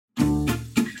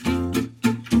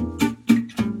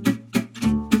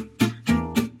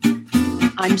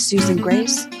I'm Susan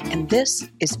Grace, and this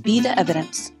is Be the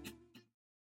Evidence.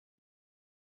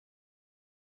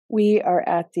 We are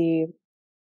at the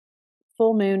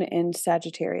full moon in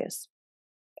Sagittarius.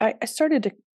 I started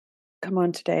to come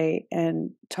on today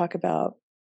and talk about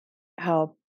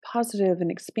how positive and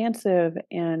expansive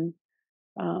and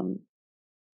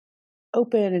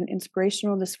open and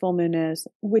inspirational this full moon is,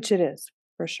 which it is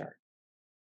for sure.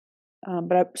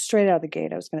 But straight out of the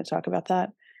gate, I was going to talk about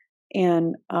that.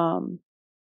 And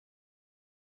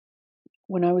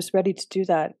when I was ready to do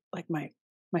that, like my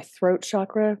throat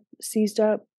chakra seized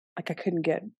up, like I couldn't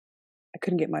get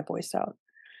my voice out.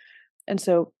 And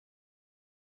so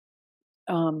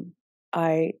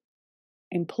I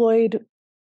employed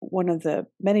one of the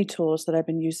many tools that I've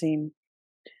been using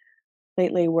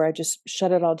lately, where I just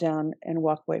shut it all down and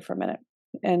walk away for a minute.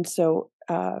 And so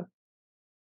when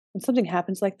something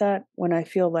happens like that, when I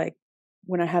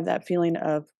have that feeling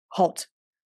of halt,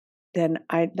 then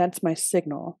that's my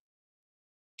signal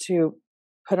to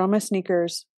put on my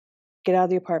sneakers, get out of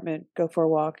the apartment, go for a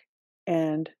walk,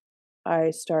 and I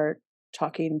start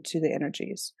talking to the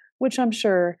energies, which I'm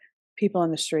sure people on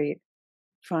the street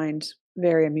find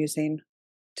very amusing,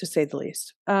 to say the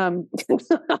least.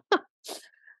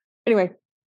 Anyway,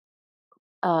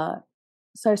 so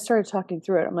I started talking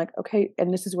through it. I'm like, okay,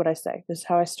 and this is what I say. This is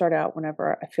how I start out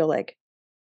whenever I feel like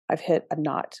I've hit a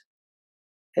knot.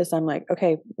 Is I'm like,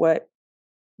 okay,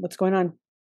 what's going on?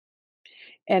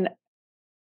 And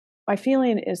my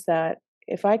feeling is that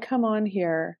if I come on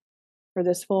here for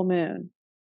this full moon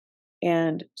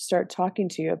and start talking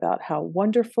to you about how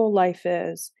wonderful life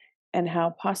is and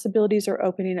how possibilities are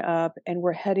opening up and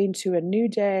we're heading to a new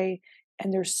day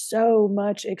and there's so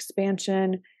much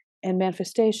expansion and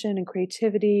manifestation and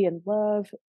creativity and love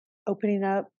opening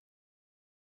up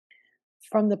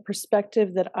from the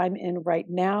perspective that I'm in right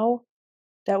now,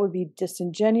 that would be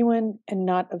disingenuous and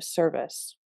not of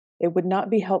service. It would not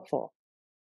be helpful,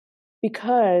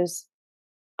 because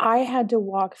I had to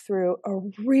walk through a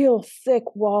real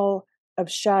thick wall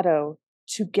of shadow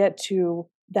to get to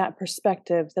that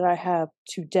perspective that I have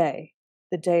today,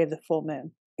 the day of the full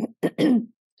moon.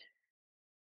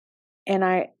 And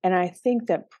I think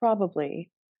that probably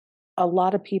a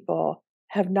lot of people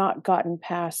have not gotten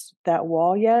past that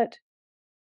wall yet.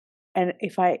 And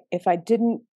if I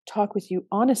didn't talk with you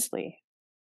honestly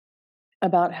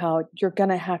about how you're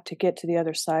going to have to get to the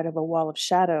other side of a wall of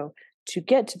shadow to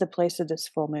get to the place of this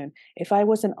full moon, if I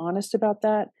wasn't honest about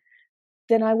that,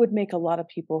 then I would make a lot of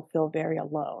people feel very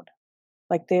alone.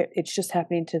 Like it's just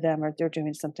happening to them, or they're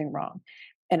doing something wrong.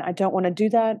 And I don't want to do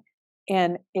that.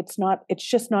 And it's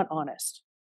just not honest.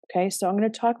 Okay. So I'm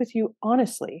going to talk with you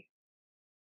honestly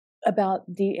about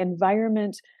the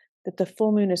environment that the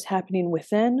full moon is happening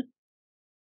within.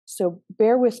 So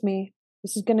bear with me.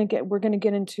 We're going to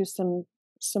get into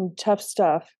some tough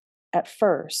stuff at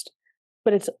first,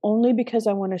 but it's only because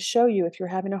I want to show you, if you're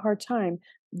having a hard time,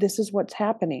 this is what's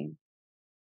happening.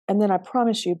 And then I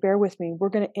promise you, bear with me, we're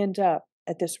going to end up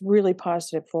at this really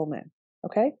positive full moon.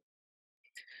 Okay.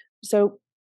 So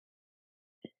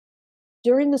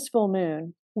during this full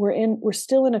moon, we're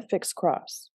still in a fixed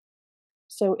cross.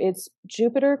 So it's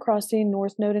Jupiter crossing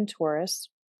North Node in Taurus,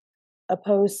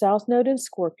 opposed South Node in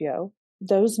Scorpio.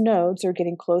 Those nodes are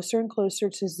getting closer and closer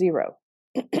to zero.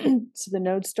 So the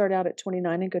nodes start out at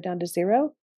 29 and go down to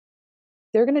 0.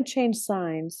 They're going to change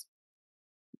signs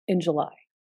in July.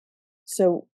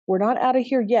 So we're not out of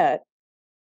here yet,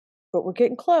 but we're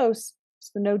getting close.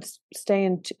 So the nodes stay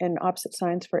in opposite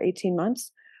signs for 18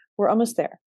 months. We're almost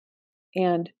there.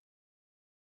 And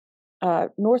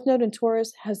North Node in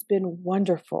Taurus has been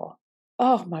wonderful.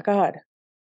 Oh my God.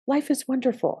 Life is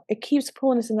wonderful. It keeps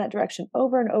pulling us in that direction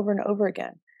over and over and over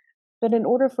again. But in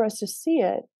order for us to see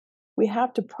it, we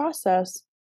have to process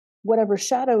whatever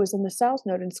shadow is in the South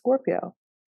Node in Scorpio.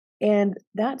 And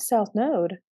that South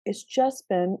Node has just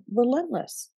been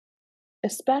relentless,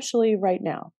 especially right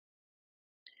now,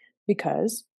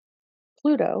 because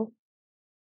Pluto,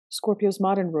 Scorpio's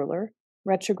modern ruler,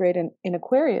 retrograde in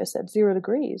Aquarius at 0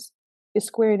 degrees, is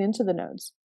squaring into the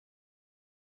nodes.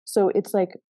 So it's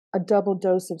like a double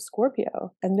dose of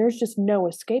Scorpio, and there's just no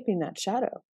escaping that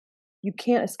shadow. You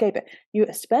can't escape it. You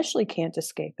especially can't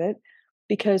escape it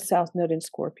because South Node in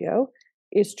Scorpio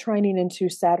is trining into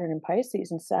Saturn in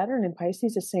Pisces, and Saturn in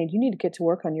Pisces is saying you need to get to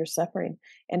work on your suffering.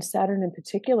 And Saturn in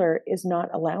particular is not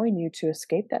allowing you to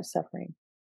escape that suffering.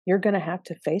 You're going to have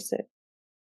to face it.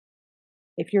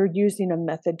 If you're using a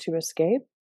method to escape,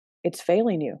 it's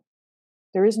failing you.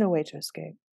 There is no way to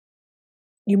escape.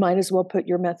 You might as well put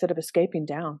your method of escaping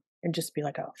down and just be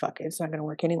like, oh, fuck it, it's not going to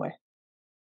work anyway.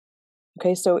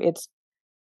 Okay, so it's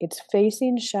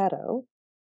facing shadow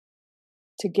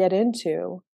to get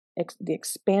into the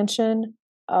expansion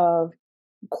of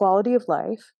quality of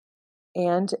life.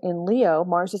 And in Leo,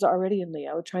 Mars is already in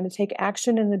Leo, trying to take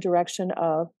action in the direction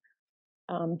of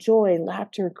joy,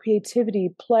 laughter, creativity,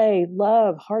 play,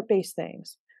 love, heart-based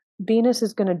things. Venus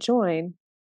is going to join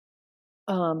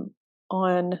on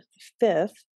the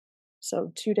 5th,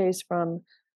 so 2 days from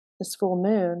this full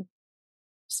moon.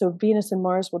 So Venus and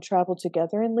Mars will travel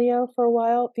together in Leo for a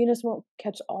while. Venus won't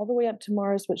catch all the way up to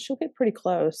Mars, but she'll get pretty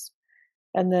close.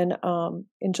 And then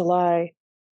in July,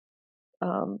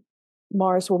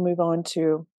 Mars will move on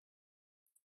to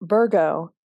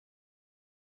Virgo.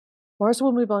 Mars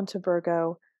will move on to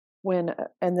Virgo and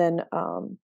then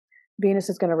Venus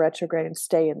is going to retrograde and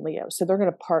stay in Leo. So they're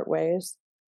going to part ways.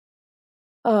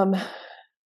 But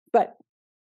the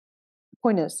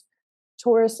point is,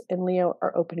 Taurus and Leo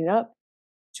are opening up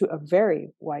to a very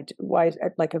wide,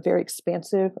 like a very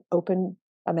expansive, open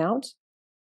amount.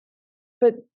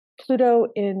 But Pluto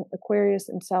in Aquarius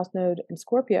and South Node in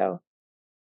Scorpio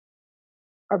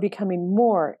are becoming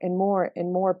more and more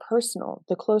and more personal.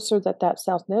 The closer that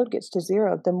South Node gets to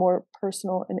 0, the more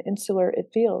personal and insular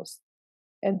it feels.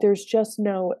 And there's just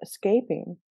no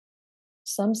escaping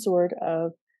some sort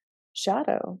of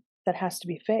shadow that has to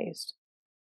be faced.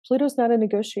 Pluto's not a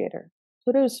negotiator.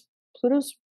 Pluto's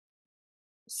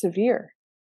severe.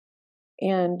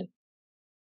 And,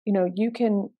 you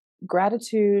can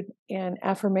gratitude and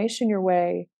affirmation your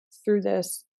way through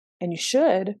this, and you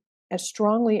should, as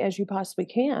strongly as you possibly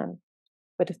can.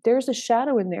 But if there's a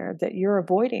shadow in there that you're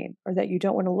avoiding or that you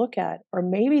don't want to look at, or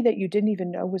maybe that you didn't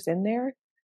even know was in there,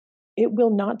 it will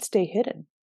not stay hidden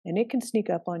and it can sneak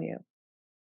up on you.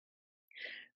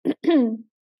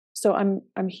 So I'm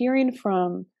hearing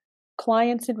from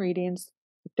clients in readings,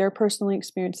 they're personally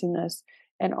experiencing this,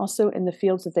 and also in the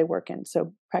fields that they work in.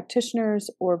 So practitioners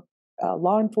or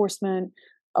law enforcement,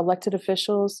 elected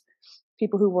officials,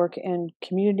 people who work in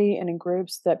community and in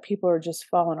groups, that people are just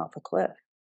falling off a cliff.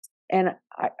 And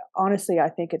honestly, I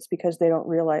think it's because they don't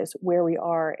realize where we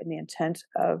are in the intent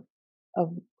of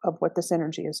what this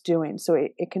energy is doing. So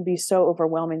it can be so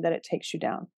overwhelming that it takes you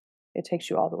down. It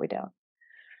takes you all the way down.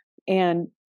 And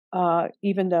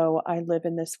even though I live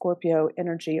in this Scorpio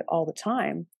energy all the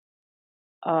time,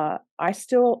 I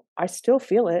still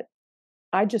feel it.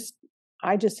 I just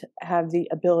have the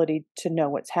ability to know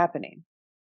what's happening.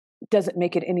 It doesn't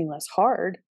make it any less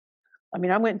hard. I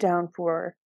mean, I went down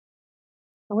for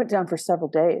several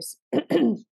days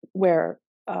where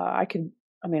I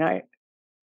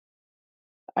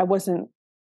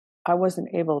wasn't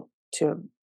able to.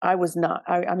 I was not.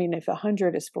 I mean, if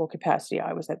 100 is full capacity,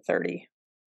 I was at 30.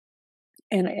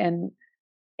 And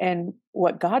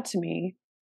what got to me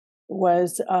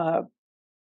was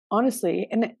honestly,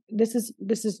 and this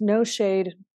is no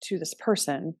shade to this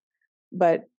person,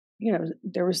 but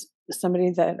there was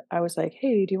somebody that I was like,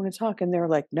 "Hey, do you want to talk?" And they were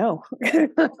like, "No,"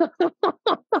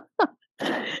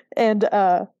 and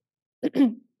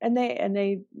and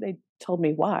they told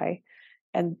me why,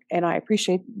 and I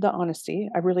appreciate the honesty,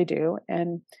 I really do,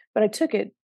 but I took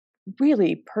it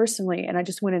really personally, and I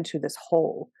just went into this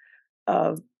hole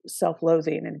of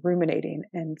self-loathing and ruminating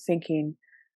and thinking,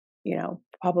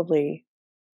 probably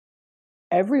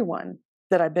everyone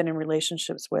that I've been in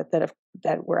relationships with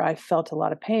that where I felt a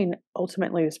lot of pain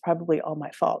ultimately was probably all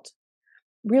my fault.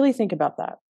 Really think about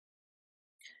that.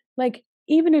 Like,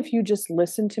 even if you just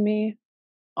listen to me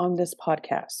on this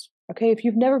podcast, okay, if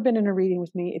you've never been in a reading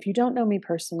with me, if you don't know me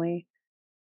personally,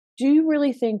 do you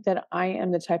really think that I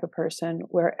am the type of person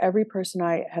where every person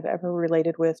I have ever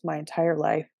related with my entire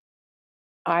life,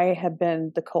 I have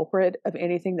been the culprit of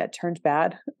anything that turned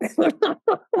bad?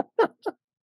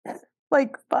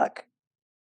 Like, fuck.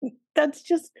 That's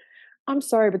just, I'm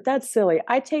sorry, but that's silly.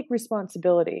 I take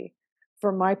responsibility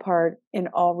for my part in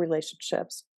all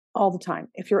relationships all the time.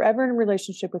 If you're ever in a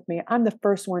relationship with me, I'm the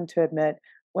first one to admit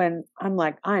when I'm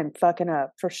like, I'm fucking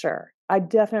up for sure. I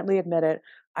definitely admit it.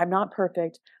 I'm not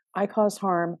perfect. I cause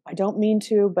harm. I don't mean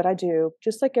to, but I do,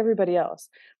 just like everybody else.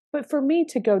 But for me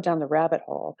to go down the rabbit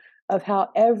hole of how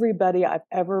everybody I've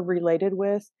ever related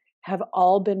with have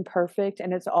all been perfect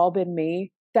and it's all been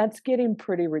me, that's getting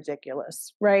pretty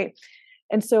ridiculous, right?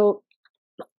 And so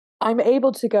I'm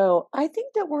able to go, I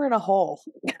think that we're in a hole.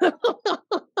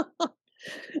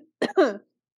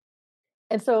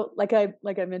 And so, like I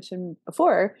mentioned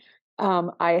before,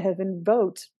 I have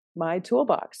invoked my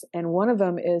toolbox, and one of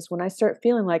them is when I start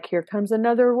feeling like here comes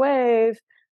another wave,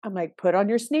 I'm like, put on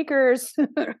your sneakers,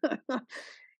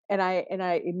 and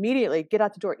I immediately get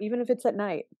out the door, even if it's at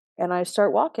night, and I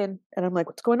start walking, and I'm like,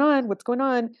 what's going on? What's going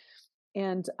on?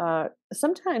 And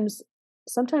sometimes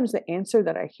the answer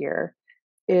that I hear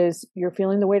is, you're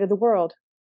feeling the weight of the world.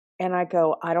 And I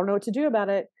go, I don't know what to do about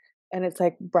it. And it's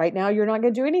like, right now, you're not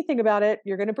going to do anything about it.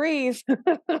 You're going to breathe.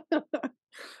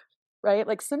 Right?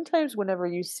 Like sometimes, whenever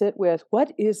you sit with,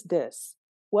 what is this?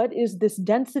 What is this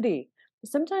density?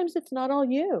 Sometimes it's not all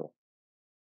you.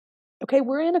 Okay.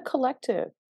 We're in a collective.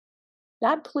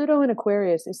 That Pluto in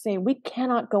Aquarius is saying we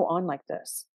cannot go on like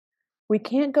this. We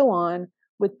can't go on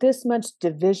with this much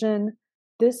division,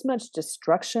 this much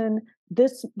destruction,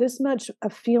 this much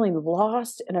of feeling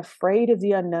lost and afraid of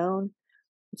the unknown,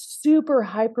 super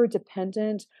hyper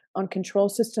dependent on control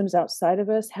systems outside of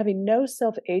us, having no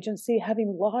self agency,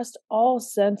 having lost all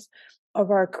sense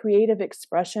of our creative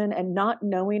expression and not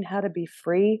knowing how to be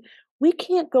free. We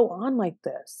can't go on like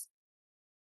this.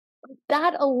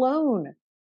 That alone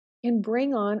can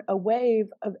bring on a wave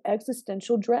of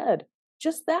existential dread.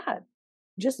 Just that,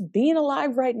 just being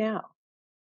alive right now.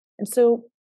 And so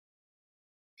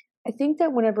I think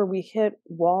that whenever we hit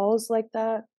walls like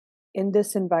that in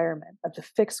this environment of the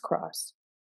fixed cross,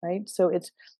 right? So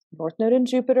it's North Node in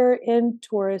Jupiter in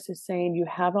Taurus is saying you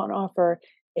have on offer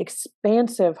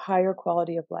expansive, higher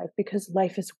quality of life because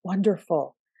life is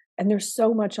wonderful and there's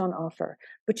so much on offer.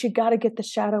 But you got to get the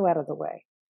shadow out of the way.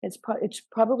 It's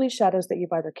probably shadows that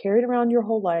you've either carried around your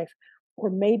whole life or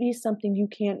maybe something you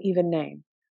can't even name,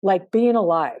 like being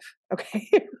alive. Okay.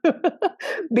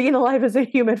 Being alive as a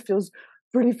human feels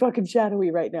pretty fucking shadowy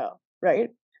right now, right?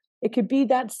 It could be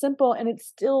that simple and it's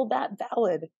still that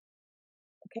valid.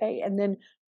 Okay. And then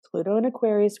Pluto in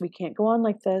Aquarius, we can't go on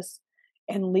like this.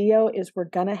 And Leo is we're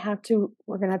gonna have to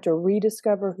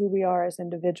rediscover who we are as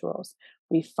individuals.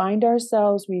 We find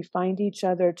ourselves, we find each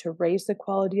other to raise the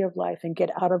quality of life and get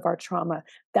out of our trauma.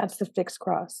 That's the fixed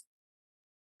cross.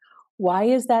 Why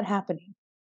is that happening?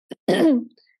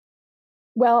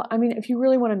 Well, I mean, if you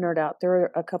really want to nerd out, there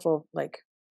are a couple of like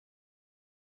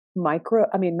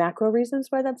macro reasons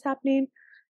why that's happening.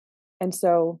 And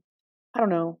so I don't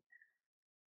know,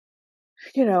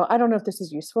 I don't know if this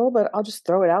is useful, but I'll just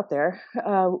throw it out there.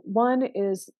 One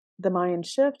is the Mayan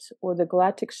shift or the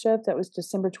galactic shift that was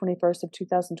December 21st of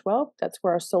 2012. That's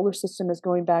where our solar system is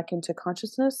going back into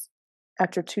consciousness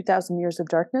after 2000 years of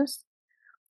darkness.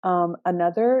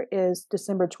 Another is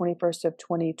December 21st of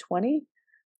 2020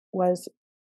 was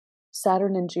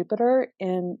Saturn and Jupiter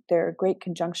in their great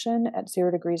conjunction at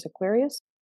 0 degrees Aquarius.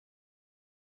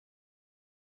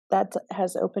 That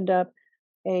has opened up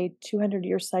a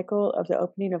 200-year cycle of the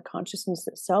opening of consciousness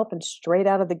itself, and straight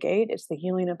out of the gate, it's the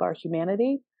healing of our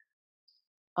humanity.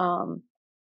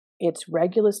 It's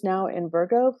Regulus now in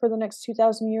Virgo for the next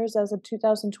 2,000 years. As of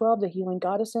 2012, the healing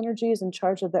goddess energy is in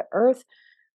charge of the earth,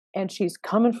 and she's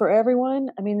coming for everyone.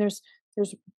 I mean, there's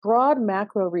broad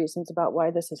macro reasons about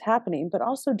why this is happening, but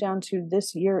also down to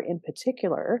this year in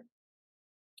particular,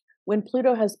 when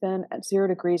Pluto has been at 0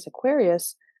 degrees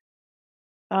Aquarius,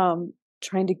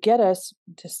 trying to get us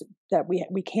to that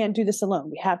we can't do this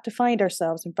alone. We have to find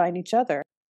ourselves and find each other.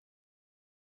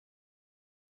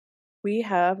 We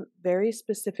have very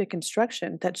specific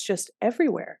instruction that's just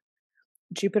everywhere.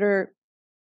 Jupiter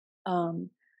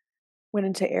went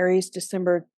into Aries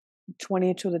December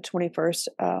 20th to the 21st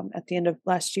at the end of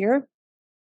last year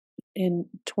in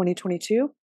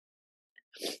 2022.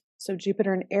 So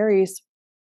Jupiter in Aries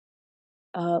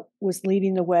was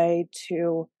leading the way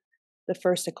to the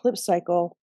first eclipse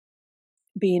cycle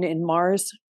being in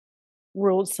Mars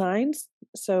ruled signs.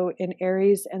 So in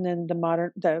Aries, and then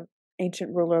the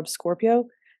ancient ruler of Scorpio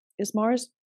is Mars.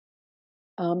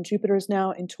 Jupiter is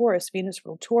now in Taurus. Venus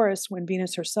ruled Taurus when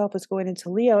Venus herself is going into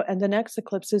Leo, and the next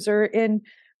eclipses are in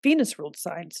Venus ruled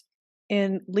signs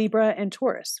in Libra and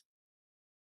Taurus.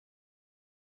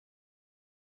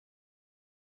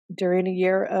 During a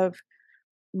year of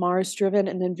Mars driven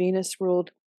and then Venus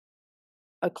ruled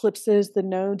eclipses, the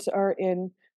nodes are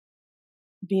in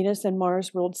Venus and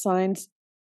Mars ruled signs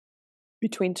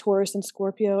between Taurus and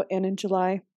Scorpio, and in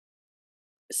July,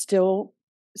 still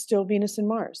Venus and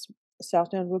Mars. South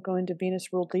node will go into Venus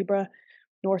ruled Libra,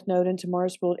 North node into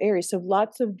Mars ruled Aries. So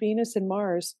lots of Venus and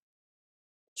Mars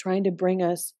trying to bring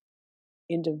us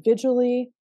individually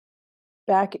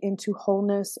back into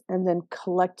wholeness and then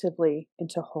collectively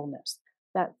into wholeness.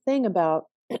 That thing about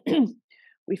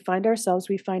we find ourselves,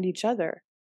 we find each other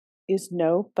is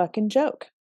no fucking joke.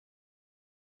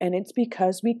 And it's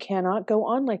because we cannot go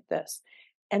on like this.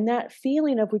 And that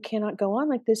feeling of we cannot go on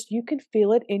like this, you can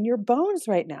feel it in your bones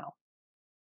right now.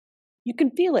 You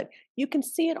can feel it. You can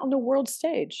see it on the world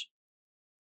stage.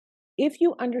 If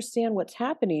you understand what's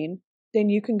happening, then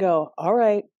you can go, all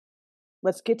right,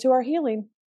 let's get to our healing.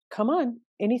 Come on,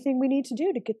 anything we need to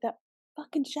do to get that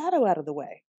fucking shadow out of the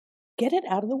way. Get it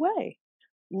out of the way.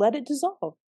 Let it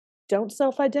dissolve. Don't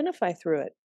self-identify through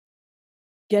it.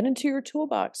 Get into your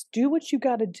toolbox. Do what you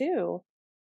got to do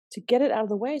to get it out of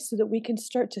the way so that we can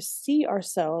start to see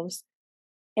ourselves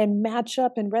and match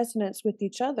up in resonance with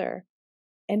each other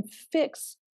and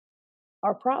fix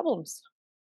our problems.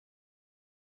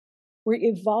 We're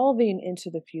evolving into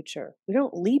the future. We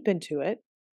don't leap into it.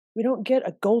 We don't get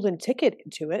a golden ticket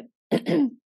into it.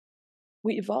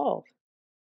 We evolve.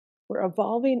 We're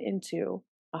evolving into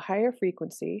a higher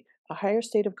frequency, a higher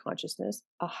state of consciousness,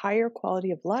 a higher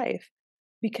quality of life.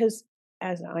 Because,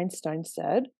 as Einstein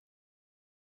said,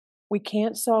 we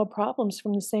can't solve problems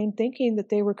from the same thinking that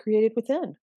they were created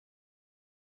within.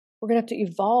 We're going to have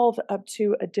to evolve up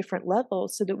to a different level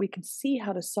so that we can see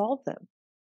how to solve them.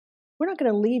 We're not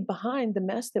going to leave behind the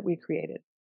mess that we created.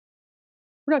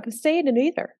 We're not going to stay in it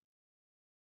either.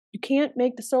 You can't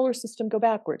make the solar system go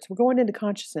backwards. We're going into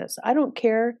consciousness. I don't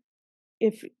care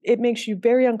if it makes you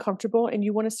very uncomfortable and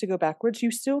you want us to go backwards, you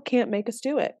still can't make us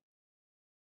do it.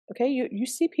 Okay? You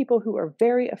see people who are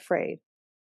very afraid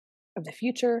of the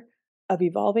future, of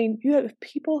evolving. You have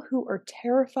people who are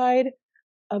terrified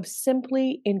of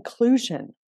simply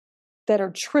inclusion that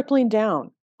are tripling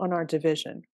down on our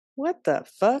division. What the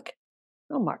fuck?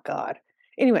 Oh my God.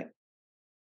 Anyway,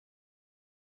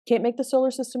 can't make the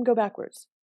solar system go backwards.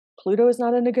 Pluto is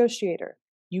not a negotiator.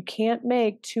 You can't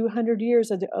make 200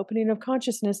 years of the opening of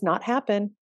consciousness not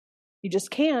happen. You just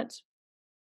can't.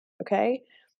 Okay?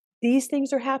 These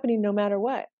things are happening no matter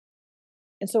what.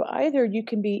 And so either you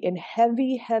can be in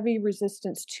heavy, heavy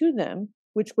resistance to them,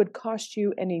 which would cost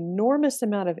you an enormous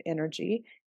amount of energy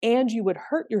and you would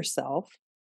hurt yourself,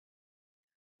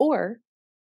 or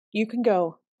you can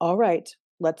go, all right,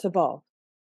 let's evolve.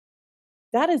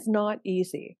 That is not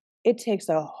easy. It takes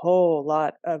a whole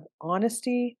lot of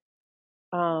honesty,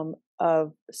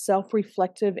 of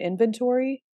self-reflective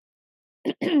inventory,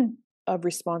 of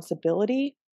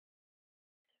responsibility,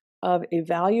 of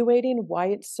evaluating why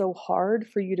it's so hard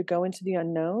for you to go into the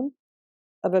unknown,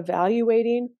 of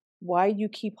evaluating why you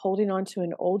keep holding on to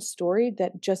an old story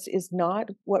that just is not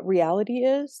what reality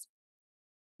is.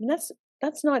 And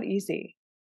that's not easy.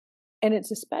 And it's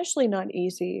especially not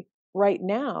easy right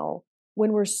now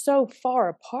when we're so far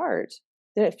apart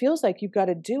that it feels like you've got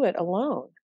to do it alone.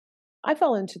 I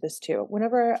fell into this too.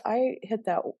 Whenever I hit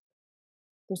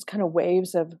those kind of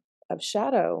waves of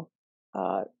shadow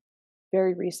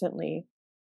very recently,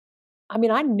 I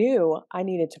mean, I knew I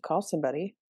needed to call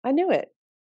somebody. I knew it.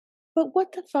 But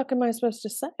what the fuck am I supposed to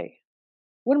say?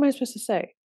 What am I supposed to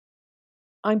say?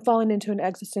 I'm falling into an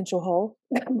existential hole.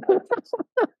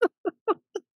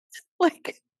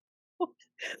 Like,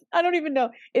 I don't even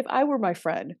know. If I were my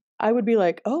friend, I would be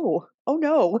like, oh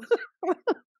no.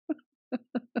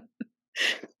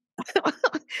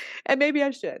 And maybe I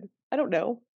should. I don't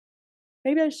know.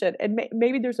 Maybe I should. And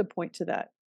maybe there's a point to that.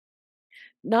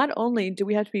 Not only do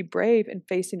we have to be brave in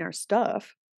facing our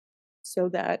stuff so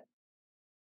that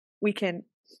we can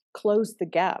close the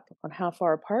gap on how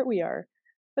far apart we are,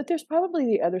 but there's probably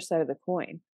the other side of the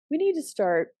coin. We need to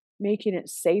start making it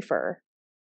safer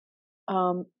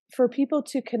for people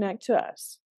to connect to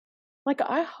us. Like,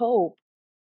 I hope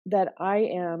that I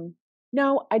am,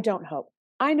 no, I don't hope.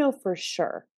 I know for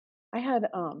sure. I had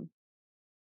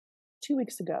 2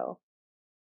 weeks ago,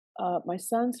 my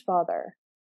son's father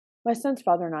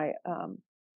and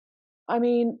I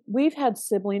mean, we've had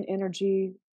sibling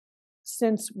energy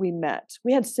since we met.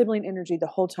 We had sibling energy the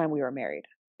whole time we were married.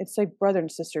 It's like brother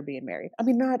and sister being married. I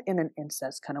mean, not in an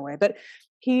incest kind of way, but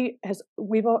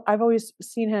I've always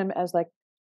seen him as like,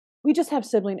 we just have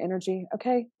sibling energy.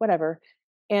 Okay, whatever.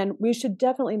 And we should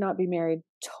definitely not be married.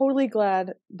 Totally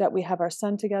glad that we have our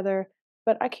son together,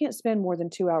 but I can't spend more than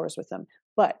 2 hours with him.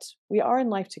 But we are in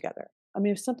life together. I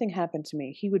mean, if something happened to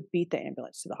me, he would beat the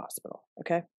ambulance to the hospital.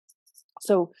 Okay.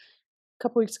 So a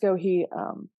couple weeks ago, he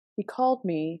called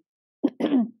me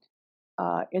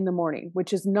in the morning,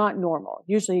 which is not normal.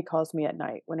 Usually he calls me at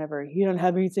night whenever he don't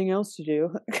have anything else to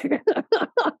do.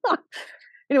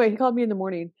 Anyway, he called me in the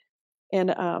morning,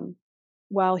 and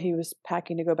while he was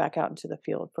packing to go back out into the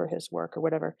field for his work or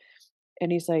whatever,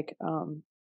 and he's like,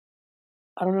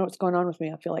 I don't know what's going on with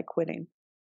me. I feel like quitting.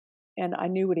 And I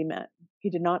knew what he meant. He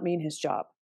did not mean his job.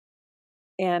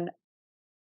 And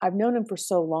I've known him for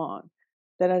so long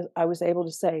that I was able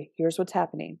to say, here's what's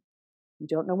happening. You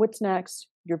don't know what's next.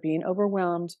 You're being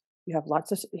overwhelmed. You have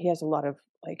he has a lot of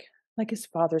like his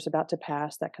father's about to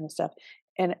pass, that kind of stuff.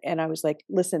 And I was like,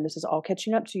 listen, this is all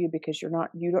catching up to you because you're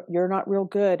not real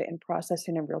good in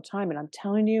processing in real time. And I'm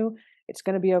telling you, it's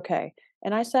going to be okay.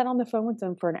 And I sat on the phone with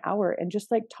him for an hour and just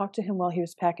like talked to him while he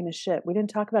was packing his shit. We didn't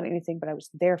talk about anything, but I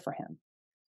was there for him.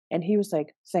 And he was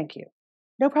like, thank you.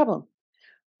 No problem.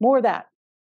 More of that.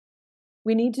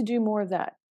 We need to do more of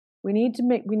that. We need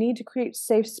to create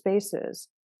safe spaces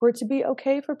for it to be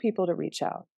okay for people to reach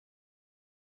out,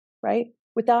 right?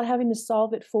 Without having to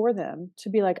solve it for them, to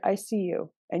be like, I see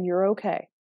you and you're okay,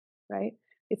 right?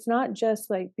 It's not just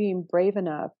like being brave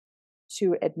enough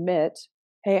to admit,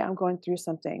 hey, I'm going through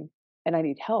something and I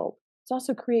need help. It's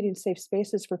also creating safe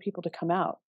spaces for people to come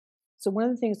out. So, one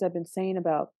of the things I've been saying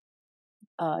about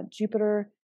Jupiter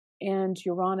and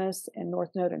Uranus and North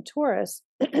Node and Taurus,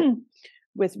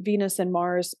 with Venus and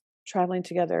Mars traveling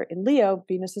together in Leo,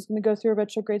 Venus is going to go through a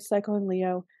retrograde cycle in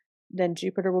Leo. Then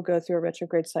Jupiter will go through a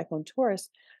retrograde cycle in Taurus.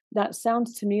 That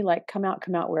sounds to me like come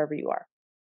out wherever you are.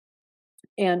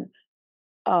 And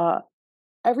uh,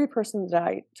 every person that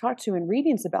I talk to in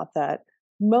readings about that,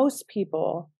 most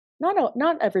people,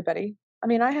 not everybody. I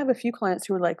mean, I have a few clients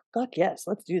who are like, "Fuck yes,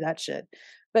 let's do that shit,"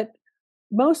 but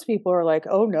most people are like,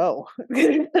 "Oh no,"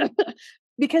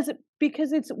 because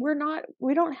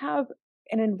we don't have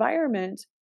an environment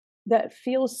that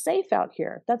feels safe out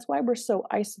here. That's why we're so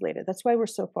isolated. That's why we're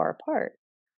so far apart.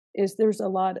 Is there's a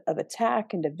lot of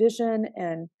attack and division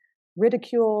and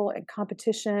ridicule and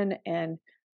competition, and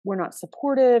we're not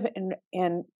supportive, and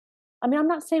I mean, I'm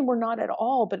not saying we're not at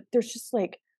all, but there's just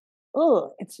like,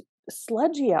 oh, it's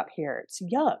sludgy out here. It's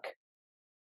yuck.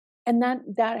 And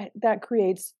that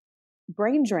creates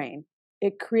brain drain.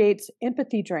 It creates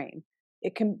empathy drain.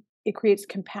 It creates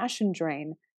compassion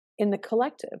drain in the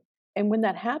collective. And when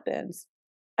that happens,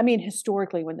 I mean,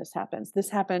 historically, when this happened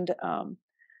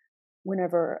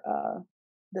whenever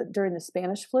during the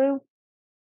Spanish flu,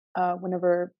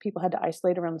 whenever people had to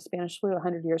isolate around the Spanish flu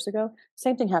 100 years ago.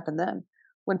 Same thing happened then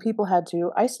when people had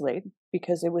to isolate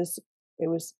because it was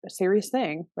a serious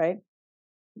thing, right?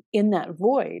 In that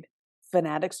void,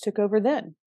 fanatics took over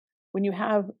then. When you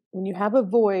have a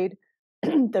void,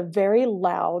 the very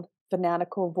loud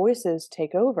fanatical voices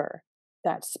take over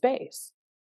that space.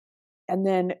 And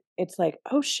then it's like,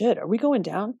 oh shit, are we going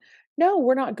down? No,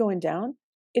 we're not going down.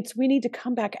 It's we need to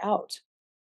come back out.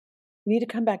 We need to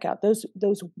come back out. Those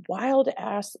wild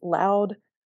ass loud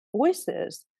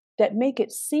voices that make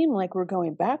it seem like we're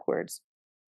going backwards,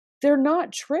 they're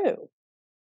not true.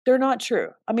 They're not true.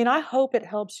 I mean, I hope it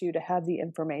helps you to have the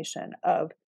information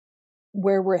of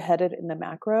where we're headed in the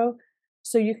macro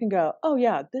so you can go, oh,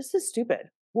 yeah, this is stupid.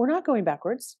 We're not going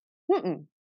backwards. Mm-mm.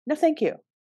 No, thank you.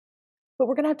 But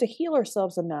we're going to have to heal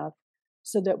ourselves enough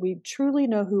so that we truly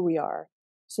know who we are,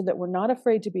 so that we're not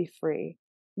afraid to be free.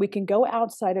 We can go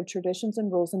outside of traditions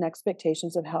and rules and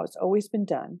expectations of how it's always been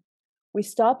done. We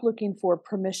stop looking for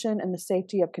permission and the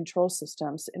safety of control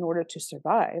systems in order to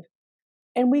survive,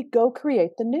 and we go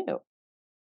create the new.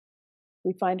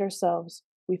 We find ourselves,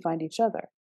 we find each other.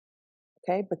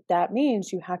 Okay, but that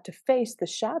means you have to face the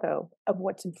shadow of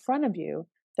what's in front of you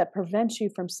that prevents you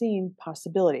from seeing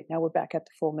possibility. Now we're back at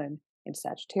the full moon in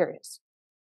Sagittarius.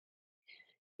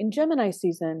 In Gemini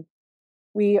season,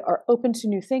 we are open to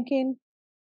new thinking,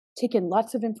 take in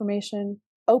lots of information,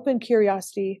 open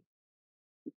curiosity.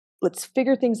 Let's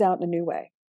figure things out in a new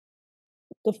way.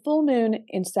 The full moon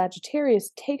in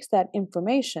Sagittarius takes that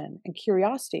information and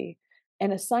curiosity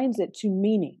and assigns it to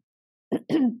meaning.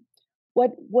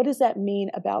 What does that mean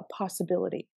about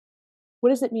possibility? What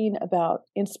does it mean about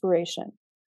inspiration?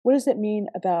 What does it mean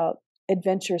about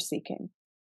adventure seeking?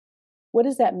 What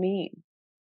does that mean?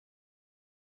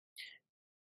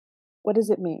 What does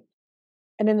it mean?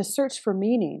 And in the search for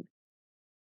meaning,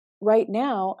 right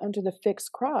now, under the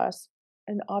fixed cross,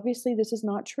 and obviously this is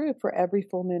not true for every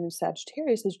full moon in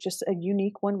Sagittarius, it's just a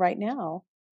unique one right now.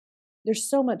 There's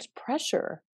so much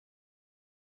pressure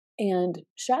and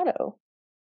shadow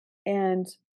and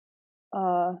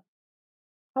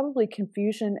probably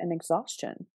confusion and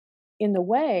exhaustion in the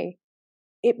way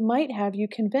it might have you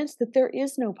convinced that there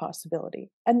is no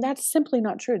possibility. And that's simply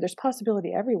not true. There's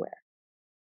possibility everywhere.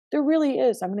 There really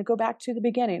is. I'm going to go back to the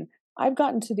beginning. I've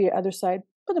gotten to the other side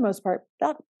for the most part,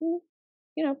 about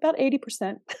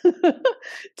 80%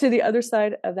 to the other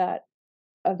side of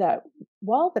that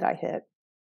wall that I hit.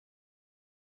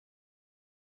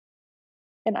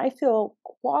 And I feel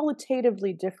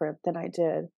qualitatively different than I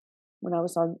did when I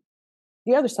was on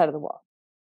the other side of the wall,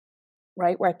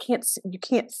 right? Where you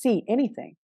can't see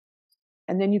anything.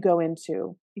 And then you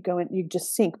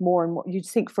just sink more and more, you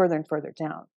sink further and further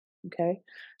down. Okay.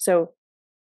 So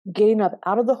getting up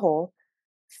out of the hole,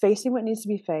 facing what needs to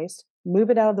be faced,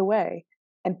 move it out of the way,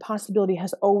 and possibility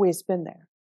has always been there.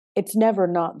 It's never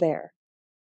not there.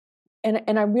 And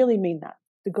I really mean that.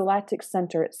 The galactic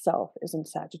center itself is in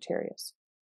Sagittarius.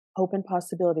 Hope and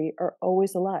possibility are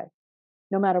always alive,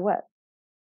 no matter what.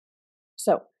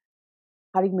 So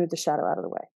how do you move the shadow out of the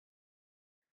way?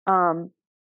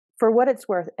 for what it's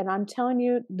worth, and I'm telling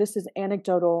you, this is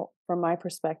anecdotal from my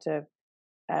perspective,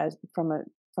 as from a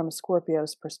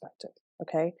Scorpio's perspective.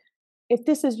 Okay, if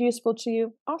this is useful to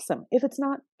you, awesome. If it's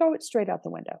not, throw it straight out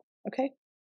the window. Okay.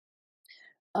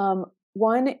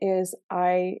 One is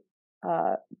I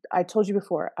told you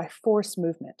before, I force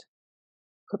movement.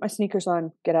 Put my sneakers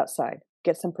on, get outside,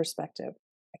 get some perspective.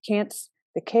 I can't.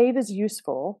 The cave is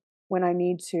useful when I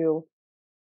need to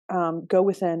go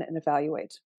within and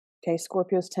evaluate. Okay,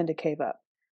 Scorpios tend to cave up,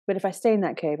 but if I stay in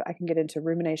that cave, I can get into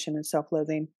rumination and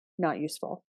self-loathing. Not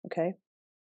useful. Okay,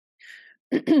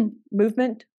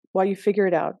 movement while you figure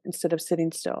it out instead of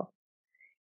sitting still.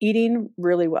 Eating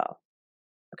really well.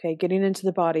 Okay, getting into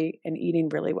the body and eating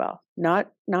really well. Not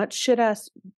shit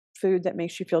ass food that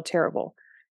makes you feel terrible.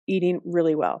 Eating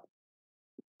really well.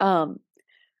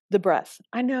 The breath.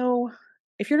 I know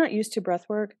if you're not used to breath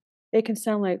work, it can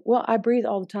sound like, well, I breathe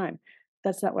all the time.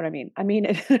 That's not what I mean. I mean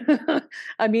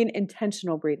I mean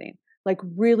intentional breathing. Like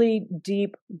really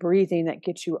deep breathing that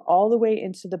gets you all the way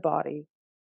into the body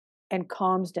and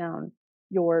calms down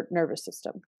your nervous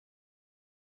system.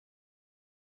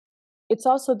 It's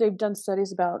also, they've done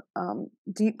studies about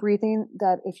deep breathing,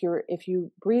 that if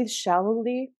you breathe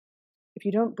shallowly, if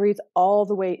you don't breathe all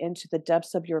the way into the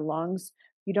depths of your lungs,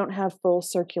 you don't have full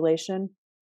circulation,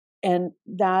 and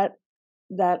that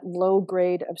low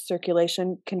grade of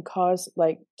circulation can cause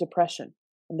like depression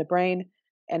in the brain,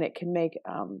 and it can make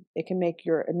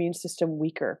your immune system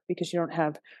weaker because you don't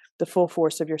have the full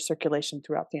force of your circulation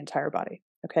throughout the entire body.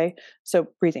 Okay, so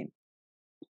breathing.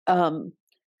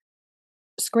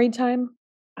 Screen time.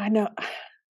 I know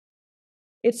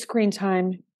it's screen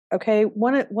time. Okay,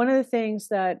 one of the things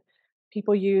that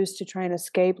people use to try and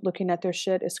escape looking at their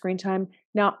shit is screen time.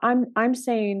 Now, I'm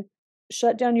saying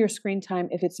shut down your screen time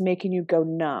if it's making you go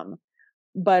numb.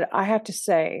 But I have to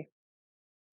say,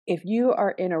 if you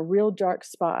are in a real dark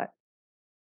spot,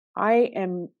 I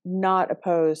am not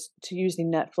opposed to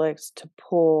using Netflix to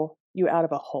pull you out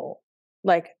of a hole.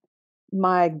 Like,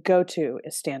 my go-to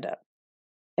is stand up.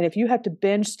 And if you have to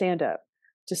binge stand up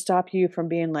to stop you from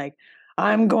being like,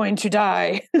 I'm going to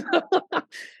die,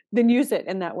 then use it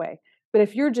in that way. But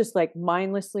if you're just like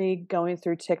mindlessly going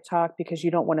through TikTok because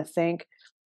you don't want to think,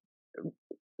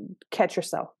 catch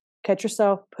yourself. Catch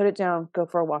yourself, put it down, go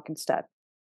for a walk instead.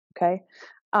 Okay.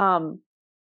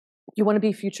 You want to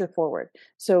be future forward.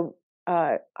 So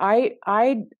I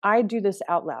do this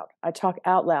out loud. I talk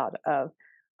out loud of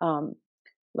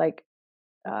like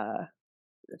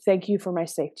thank you for my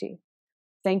safety.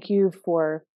 Thank you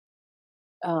for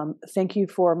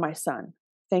my son.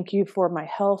 Thank you for my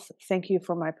health. Thank you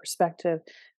for my perspective.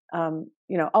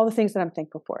 All the things that I'm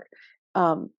thankful for.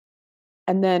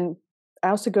 And then I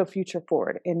also go future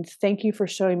forward and thank you for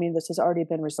showing me this has already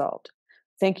been resolved.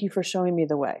 Thank you for showing me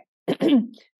the way.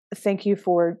 thank you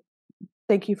for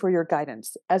your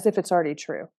guidance, as if it's already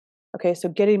true. Okay, so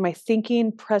getting my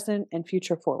thinking present and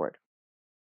future forward.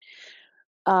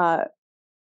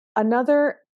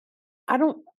 Another, I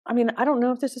don't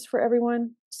know if this is for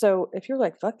everyone. So if you're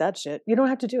like, fuck that shit, you don't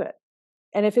have to do it.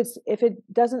 And if it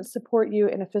doesn't support you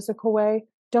in a physical way,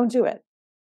 don't do it.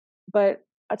 But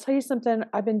I'll tell you something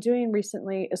I've been doing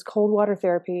recently is cold water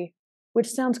therapy, which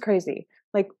sounds crazy.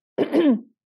 Like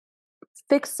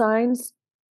fixed signs,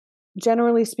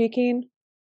 generally speaking,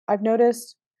 I've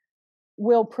noticed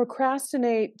will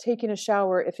procrastinate taking a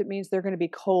shower if it means they're going to be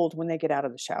cold when they get out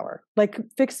of the shower. Like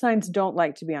fixed signs don't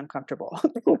like to be uncomfortable.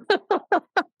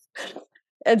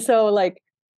 And so like,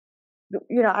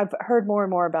 I've heard more and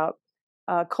more about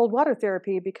cold water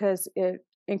therapy because it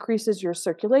increases your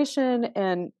circulation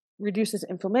and reduces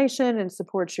inflammation and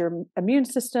supports your immune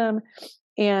system.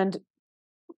 And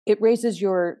it raises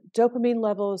your dopamine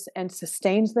levels and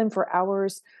sustains them for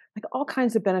hours, like all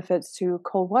kinds of benefits to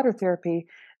cold water therapy.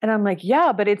 And I'm like,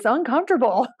 yeah, but it's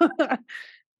uncomfortable.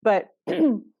 But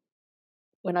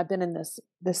when I've been in this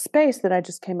space that I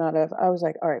just came out of, I was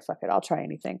like, all right, fuck it, I'll try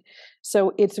anything.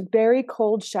 So it's very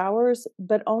cold showers,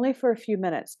 but only for a few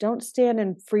minutes. Don't stand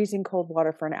in freezing cold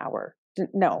water for an hour.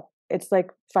 No, it's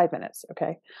like 5 minutes.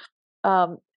 Okay.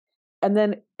 And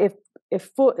then if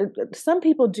some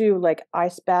people do like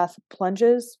ice bath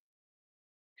plunges.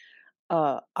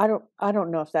 I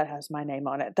don't know if that has my name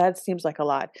on it. That seems like a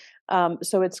lot.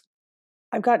 So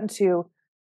I've gotten to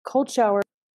cold shower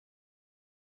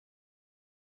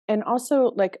and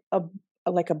also like a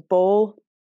bowl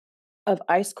of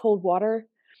ice cold water,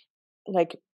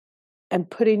 like, and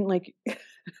putting like, this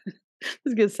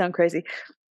is going to sound crazy,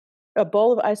 a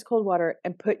bowl of ice cold water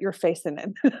and put your face in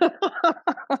it.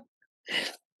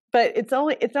 But it's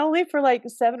only for like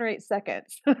 7 or 8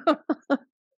 seconds.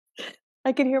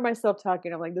 I can hear myself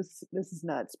talking. I'm like, this is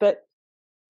nuts. But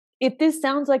if this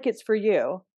sounds like it's for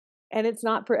you and it's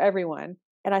not for everyone,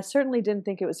 and I certainly didn't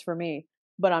think it was for me,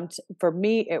 but for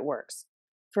me, it works.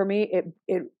 For me,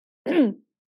 it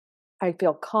I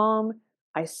feel calm.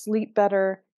 I sleep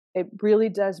better. It really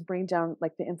does bring down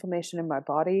like the inflammation in my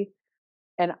body.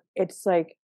 And it's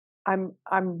like, I'm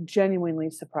genuinely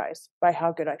surprised by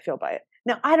how good I feel by it.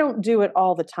 Now, I don't do it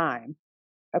all the time.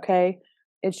 Okay.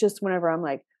 It's just whenever I'm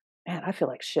like, man, I feel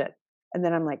like shit. And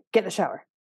then I'm like, get in the shower.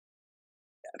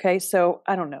 Okay. So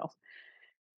I don't know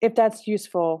if that's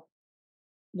useful,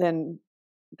 then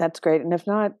that's great. And if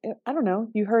not, I don't know.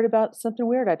 You heard about something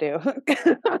weird I do.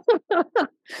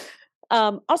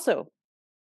 Also,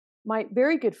 my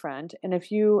very good friend, and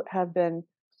if you have been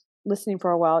listening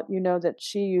for a while, you know that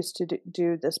she used to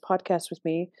do this podcast with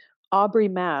me. Aubrey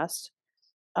Mast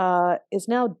is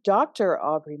now Dr.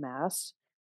 Aubrey Mast,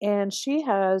 and she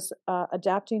has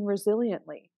Adapting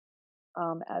Resiliently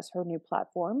as her new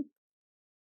platform,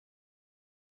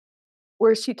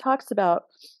 where she talks about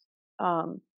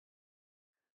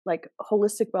like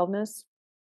holistic wellness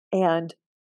and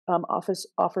offers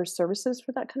services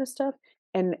for that kind of stuff,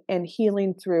 and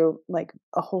healing through like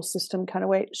a whole system kind of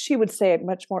way. She would say it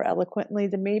much more eloquently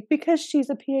than me because she's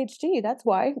a PhD. That's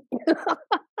why.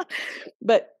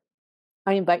 But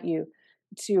I invite you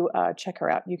to check her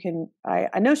out. You can.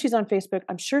 I know she's on Facebook.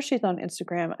 I'm sure she's on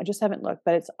Instagram. I just haven't looked.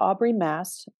 But it's Aubrey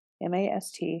Mast,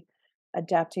 M-A-S-T,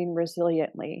 Adapting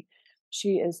Resiliently.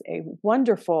 She is a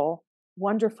wonderful,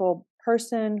 wonderful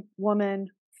person, woman,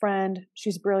 friend.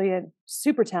 She's brilliant,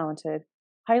 super talented,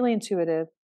 highly intuitive,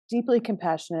 deeply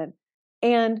compassionate,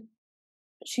 and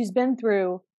she's been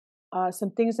through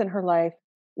some things in her life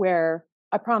where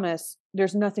I promise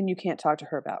there's nothing you can't talk to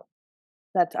her about.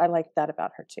 I like that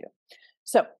about her too.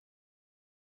 So,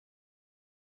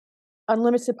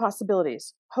 unlimited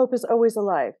possibilities. Hope is always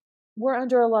alive. We're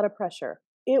under a lot of pressure.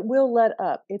 It will let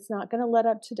up. It's not going to let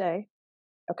up today.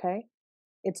 Okay.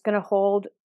 It's going to hold.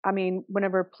 I mean,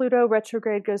 whenever Pluto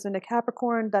retrograde goes into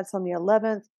Capricorn, that's on the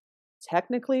 11th.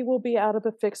 Technically, we'll be out of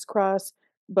a fixed cross,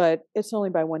 but it's only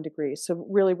by 1 degree. So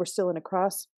really, we're still in a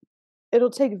cross.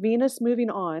 It'll take Venus moving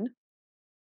on.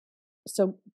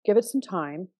 So give it some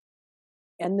time.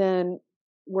 And then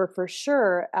we're for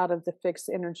sure out of the fixed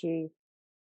energy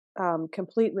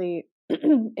completely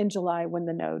in July when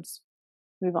the nodes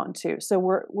move on too. So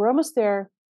we're almost there,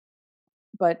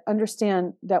 but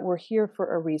understand that we're here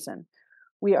for a reason.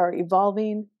 We are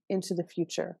evolving into the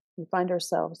future. We find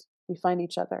ourselves, we find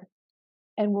each other,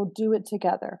 and we'll do it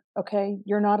together. Okay.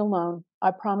 You're not alone.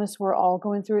 I promise we're all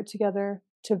going through it together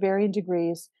to varying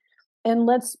degrees. And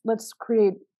let's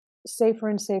create safer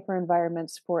and safer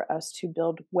environments for us to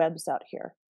build webs out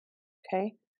here.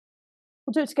 Okay.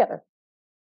 We'll do it together.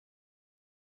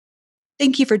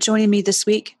 Thank you for joining me this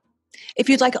week. If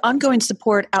you'd like ongoing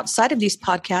support outside of these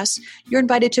podcasts, you're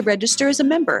invited to register as a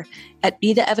member at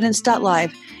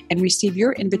betheevidence.live and receive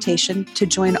your invitation to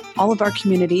join all of our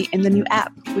community in the new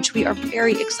app, which we are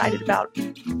very excited about.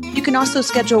 You can also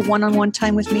schedule one-on-one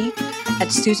time with me at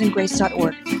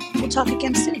susangrace.org. We'll talk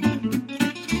again soon.